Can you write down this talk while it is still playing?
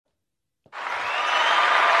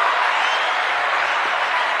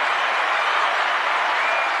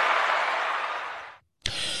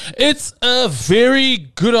It's a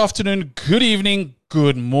very good afternoon, good evening,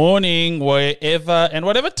 good morning, wherever and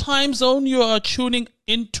whatever time zone you are tuning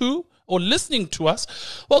into or listening to us.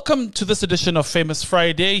 Welcome to this edition of Famous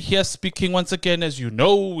Friday. Here speaking once again, as you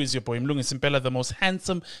know, is your boy Mlungu Simpela, the most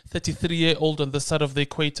handsome 33-year-old on this side of the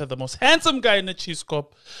equator, the most handsome guy in the cheese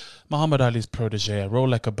corp, Muhammad Ali's protege. I roll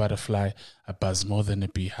like a butterfly, I buzz more than a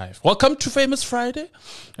beehive. Welcome to Famous Friday,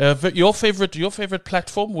 your favorite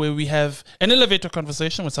platform where we have an elevator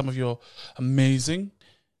conversation with some of your amazing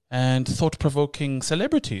and thought-provoking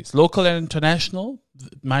celebrities, local and international,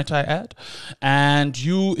 might I add. And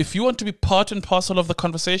if you want to be part and parcel of the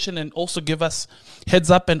conversation and also give us heads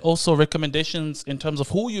up and also recommendations in terms of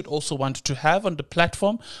who you'd also want to have on the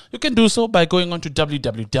platform, you can do so by going on to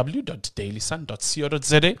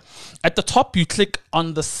www.dailysun.co.za. At the top, you click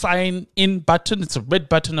on the sign in button. It's a red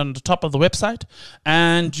button on the top of the website,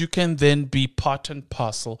 and you can then be part and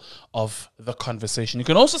parcel of the conversation. You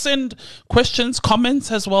can also send questions,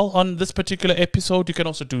 comments as well on this particular episode. You can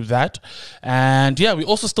also do that. And yeah, we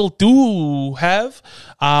also still do have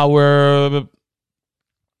our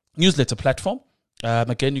newsletter platform.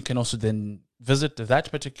 Again, you can also then visit that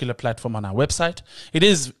particular platform on our website. It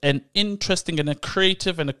is an interesting and a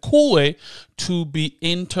creative and a cool way to be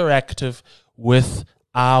interactive with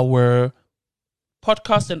our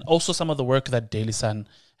podcast and also some of the work that Daily Sun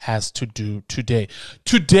has to do today.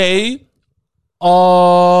 Today,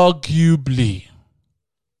 arguably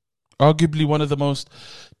one of the most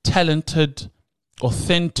talented,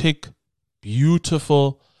 authentic,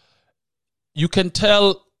 beautiful. You can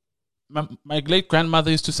tell, my late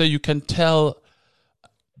grandmother used to say, you can tell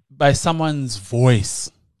by someone's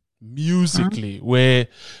voice, musically,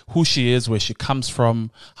 who she is, where she comes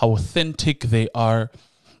from, how authentic they are,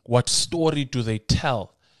 what story do they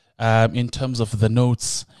tell in terms of the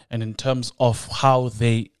notes and in terms of how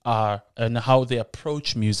they are and how they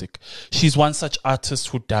approach music. She's one such artist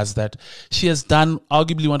who does that. She has done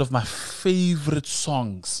arguably one of my favorite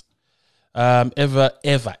songs ever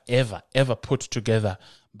put together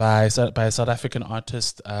by a South African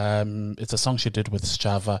artist. It's a song she did with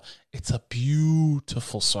Sjava. It's a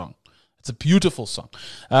beautiful song.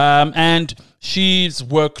 And she's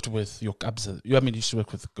worked with Yokabza. She's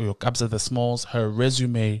worked with Yokabza the Smalls. Her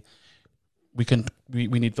resume, we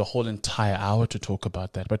need the whole entire hour to talk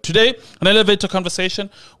about that. But today, an elevator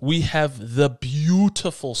conversation, we have the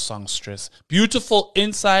beautiful songstress. Beautiful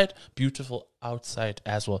inside, beautiful outside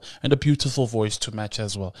as well. And a beautiful voice to match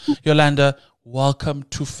as well. Yallunder, welcome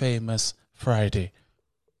to Famous Friday.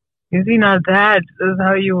 You see, now that is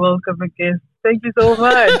how you welcome a guest. Thank you so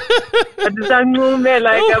much. At the same moment,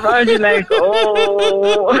 I'm already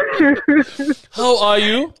oh. How are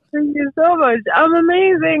you? Thank you so much. I'm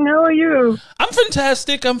amazing. How are you? I'm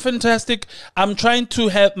fantastic. I'm trying to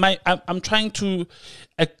have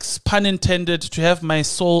pun intended, to have my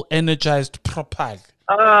soul energized properly.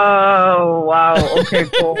 Oh, wow. Okay,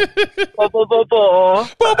 cool.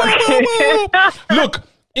 Look,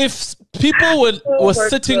 if people were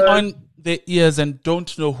sitting on their ears and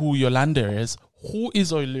don't know who Yallunder is, who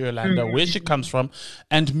is Yallunder, where she comes from,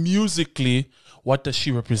 and musically, what does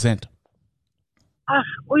she represent?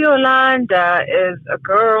 Yallunder is a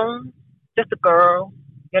girl, just a girl.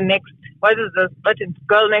 Your next, what is this?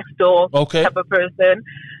 Girl next door type of person.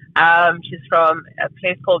 She's from a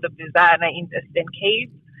place called the Bizana in the Eastern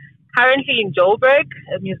Cape. Currently in Joburg,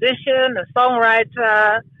 a musician, a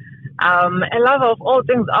songwriter, a lover of all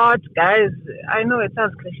things art, guys. I know it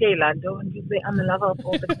sounds cliche, Lando, when you say I'm a lover of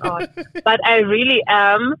all things art, but I really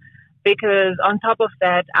am, because on top of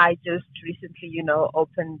that, I just recently,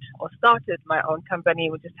 opened or started my own company,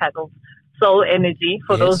 which is titled Soul Energy,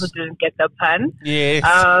 for those who didn't get the pun. Yes.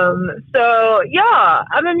 So, yeah,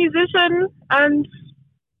 I'm a musician and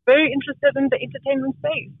very interested in the entertainment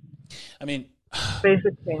space.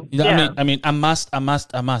 Basically. I must,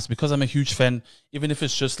 because I'm a huge fan, even if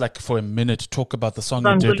it's just like for a minute, talk about the song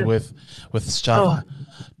you did with Sjava.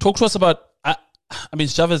 Talk to us about,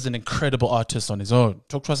 Sjava is an incredible artist on his own.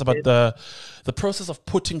 Talk to us about the process of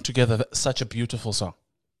putting together such a beautiful song.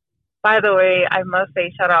 By the way, I must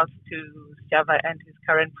say shout out to Sjava and his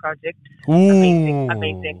current project. Ooh.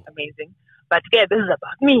 Amazing. But yeah, this is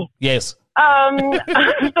about me. Yes.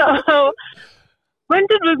 So when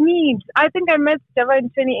did we meet? I think I met Sjava in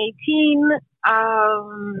 2018.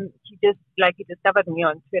 He discovered me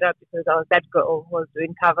on Twitter because I was that girl who was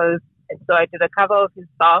doing covers. And so I did a cover of his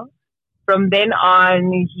song. From then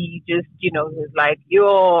on, he just, he was like,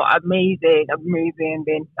 you're amazing. And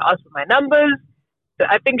then he asked for my numbers. So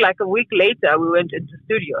I think like a week later, we went into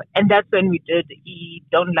studio. And that's when we did He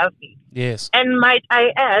Don't Love Me. Yes. And might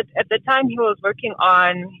I add, at the time he was working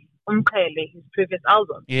on his previous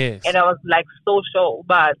album. Yes. And I was like so sure,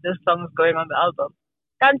 but this song is going on the album.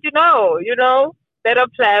 Can't you know, better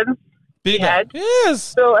plans. Bigger.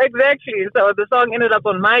 Yes. So exactly. So the song ended up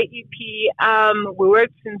on my EP. We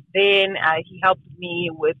worked since then. He helped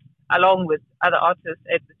me along with other artists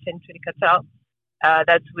at the 1020 Cartel.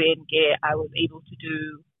 That's when I was able to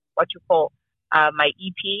do what you call my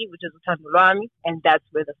EP, which is Uthando Lwami, and that's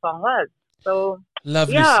where the song was. So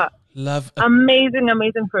lovely. Yeah,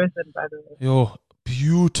 amazing person, by the way. Yo,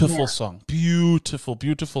 beautiful song,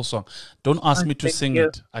 beautiful song. Don't ask me to sing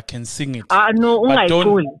it. I can sing it. No, but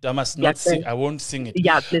I must not sing. I won't sing it.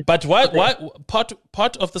 Yeah, please. But why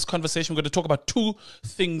part of this conversation, we're going to talk about two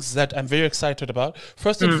things that I'm very excited about.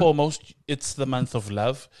 First and foremost, it's the month of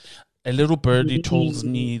love. A little birdie told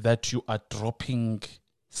me that you are dropping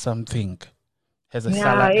something. Has a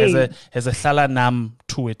Shala Nam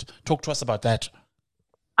to it. Talk to us about that.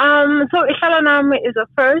 So Shala Nam is a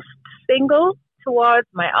first single towards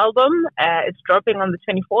my album. It's dropping on the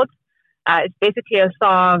 24th. It's basically a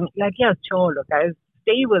song like, yeah, cholo, guys,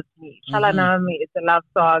 stay with me. Shala Nam is a love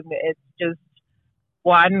song. It's just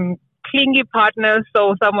one clingy partner,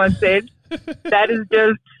 so someone said. That is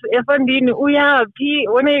just,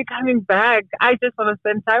 when are you coming back? I just want to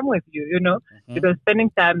spend time with you, because spending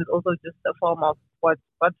time is also just a form of what's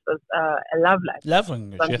a love life. Love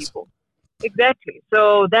language, yes. People. Exactly.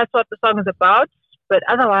 So that's what the song is about. But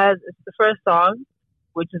otherwise, it's the first song,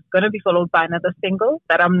 which is going to be followed by another single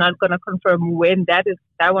that I'm not going to confirm when that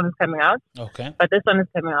one is coming out. Okay. But this one is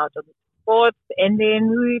coming out on the 4th. And then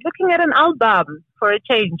we're looking at an album for a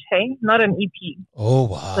change, hey? Not an EP. Oh,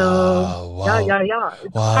 wow. So, wow. Yeah.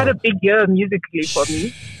 It's quite a big year musically for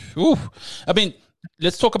me. Ooh. I mean,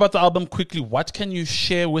 let's talk about the album quickly. What can you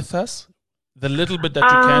share with us? The little bit that you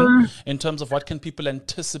can, in terms of what can people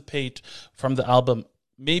anticipate from the album.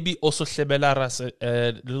 Maybe also Sebela us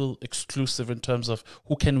a little exclusive in terms of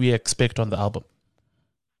who can we expect on the album.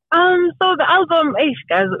 So the album,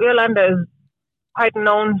 guys, Yallunder is quite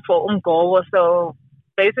known for Umgowo, so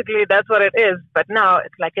basically that's what it is. But now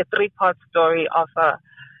it's like a 3-part story of a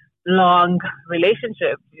long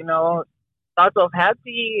relationship, Starts off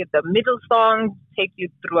happy, the middle song takes you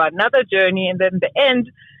through another journey, and then the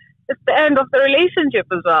end, it's the end of the relationship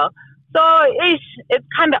as well. So it's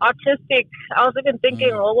kind of artistic. I was even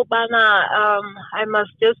thinking, I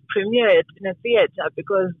must just premiere it in a theater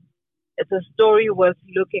because it's a story worth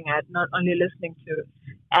looking at, not only listening to.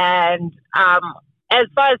 And as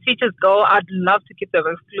far as features go, I'd love to keep them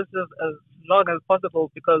exclusive as long as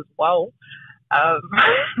possible because wow.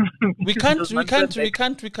 We can't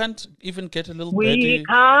even get a little We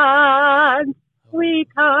can't.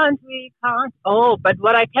 Oh, but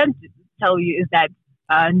what I can tell you is that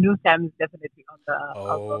New Sam is definitely on the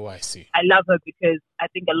album. I see. I love her because I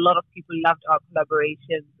think a lot of people loved our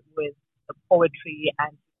collaborations with the poetry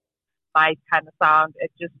and my kind of sound.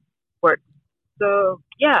 It just worked. So,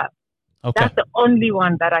 yeah. Okay. That's the only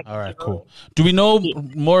one that I can. All right, cool. Do we know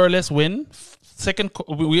more or less when?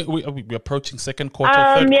 We're approaching second quarter,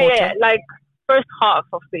 third quarter? Yeah, like first half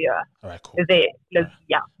of the year. All right, cool.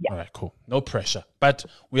 Yeah. All right, cool. No pressure, but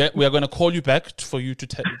we are going to call you back for you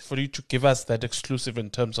to give us that exclusive in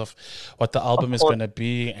terms of what the album is going to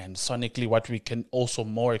be and sonically what we can also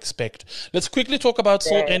more expect. Let's quickly talk about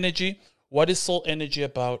Soul Energy. What is Soul Energy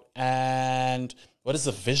about, and what is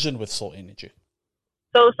the vision with Soul Energy?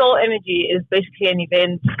 So Soul Energy is basically an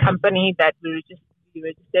event company that we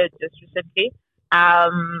registered just recently.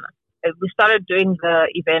 We started doing the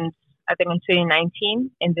event, I think, in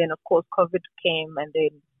 2019, and then of course COVID came and then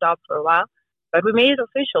stopped for a while. But we made it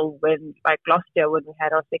official last year when we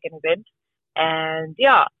had our second event. And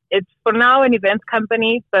yeah, it's for now an events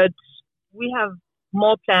company, but we have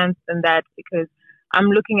more plans than that because I'm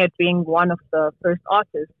looking at being one of the first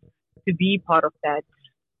artists to be part of that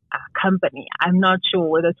company. I'm not sure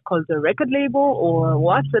whether it's called a record label or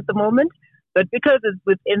what at the moment, but because it's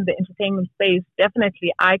within the entertainment space,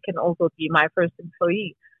 definitely I can also be my first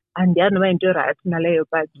employee. And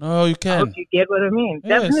but no, you can. I hope you get what I mean.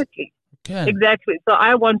 Yes, definitely. you can. Exactly. So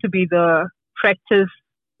I want to be the practice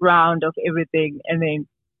round of everything, and then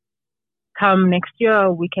come next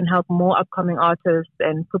year we can help more upcoming artists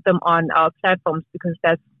and put them on our platforms because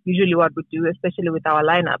that's usually what we do, especially with our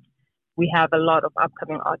lineup. We have a lot of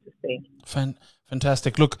upcoming artists there.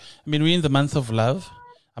 Fantastic. Look, I mean, we're in the month of love.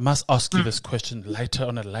 I must ask you this question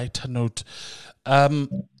on a lighter note.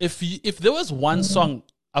 If there was one song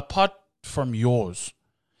apart from yours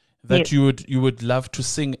that you would love to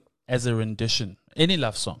sing as a rendition, any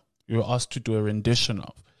love song you were asked to do a rendition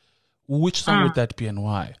of, which song would that be and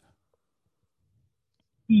why?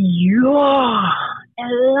 You're a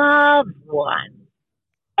love one.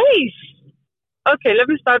 Hey, okay, let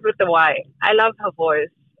me start with the why. I love her voice.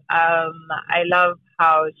 I love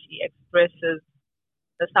how she expresses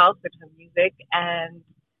herself with her music, and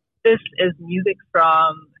this is music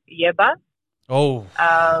from Yeba. Oh,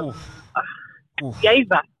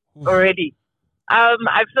 Yeba already. I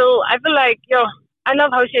feel like I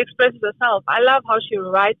love how she expresses herself. I love how she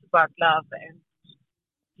writes about love, and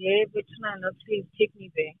yeah, please take me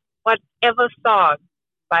there. Whatever song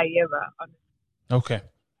by Yeba, honestly. Okay.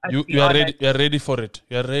 You are ready. You are ready for it.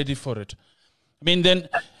 You are ready for it. I mean, then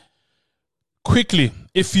quickly,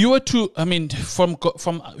 if you were to, I mean, from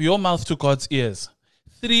your mouth to God's ears,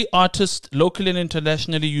 3 artists locally and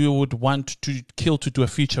internationally you would want to kill to do a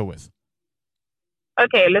feature with.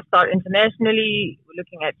 Okay, let's start internationally. We're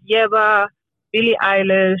looking at Yeba, Billie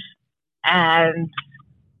Eilish, and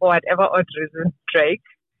for whatever odd reason, Drake.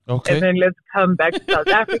 Okay. And then let's come back to South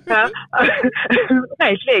Africa. I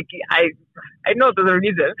know there's a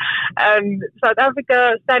reason. And South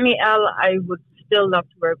Africa, Sunny L, I would still love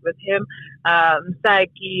to work with him.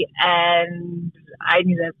 Psyche, and I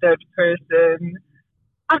need a third person.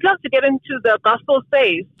 I'd love to get into the gospel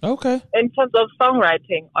space. Okay. In terms of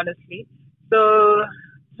songwriting, honestly. So,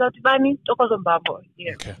 Zotivani, Tokozombabo.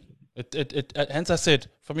 Yeah. Okay. Hence I said,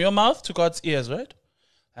 from your mouth to God's ears, right?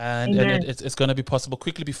 And it's going to be possible.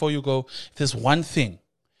 Quickly before you go, if there's one thing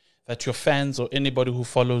that your fans or anybody who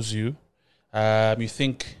follows you, you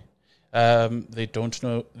think they don't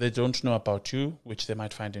know about you, which they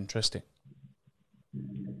might find interesting.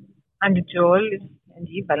 And Joel and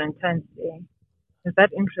Valentine's Day. Is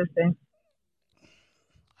that interesting?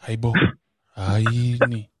 Aibo.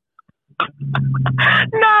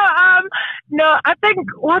 No, I think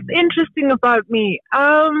what's interesting about me,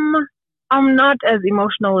 I'm not as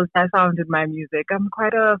emotional as I sound in my music. I'm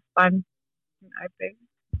quite a fun, I think.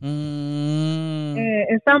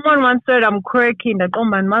 If someone once said I'm quirky, that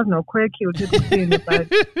man must know quirky, but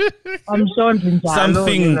I'm sure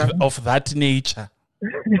something of that nature.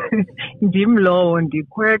 Dim low and the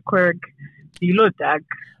quirk,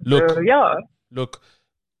 Look,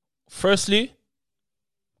 firstly,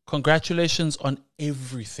 congratulations on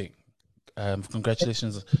everything.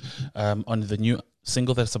 Congratulations on the new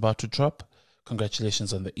single that's about to drop.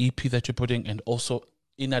 Congratulations on the EP that you're putting, and also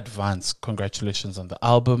in advance, congratulations on the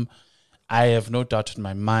album. I have no doubt in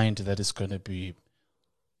my mind that it's going to be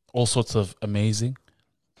all sorts of amazing.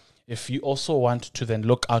 If you also want to then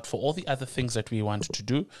look out for all the other things that we want to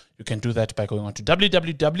do, you can do that by going on to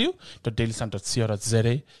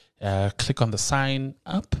www.dailysun.co.za. Click on the sign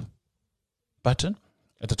up button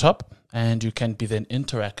at the top, and you can be then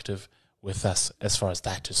interactive with us as far as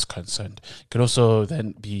that is concerned. You can also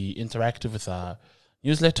then be interactive with our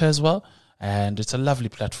newsletter as well, and it's a lovely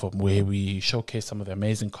platform where we showcase some of the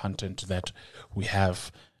amazing content that we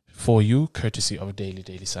have for you, courtesy of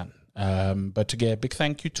Daily Sun. But again, big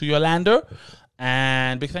thank you to Yallunder,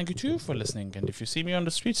 and big thank you to you for listening. And if you see me on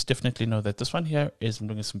the streets, definitely know that this one here is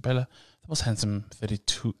Mlungi Simpela, the most handsome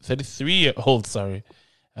 33-year-old,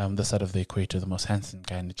 this side of the equator, the most handsome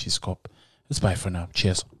guy in the Cheese Corp. It's bye for now.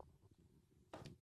 Cheers.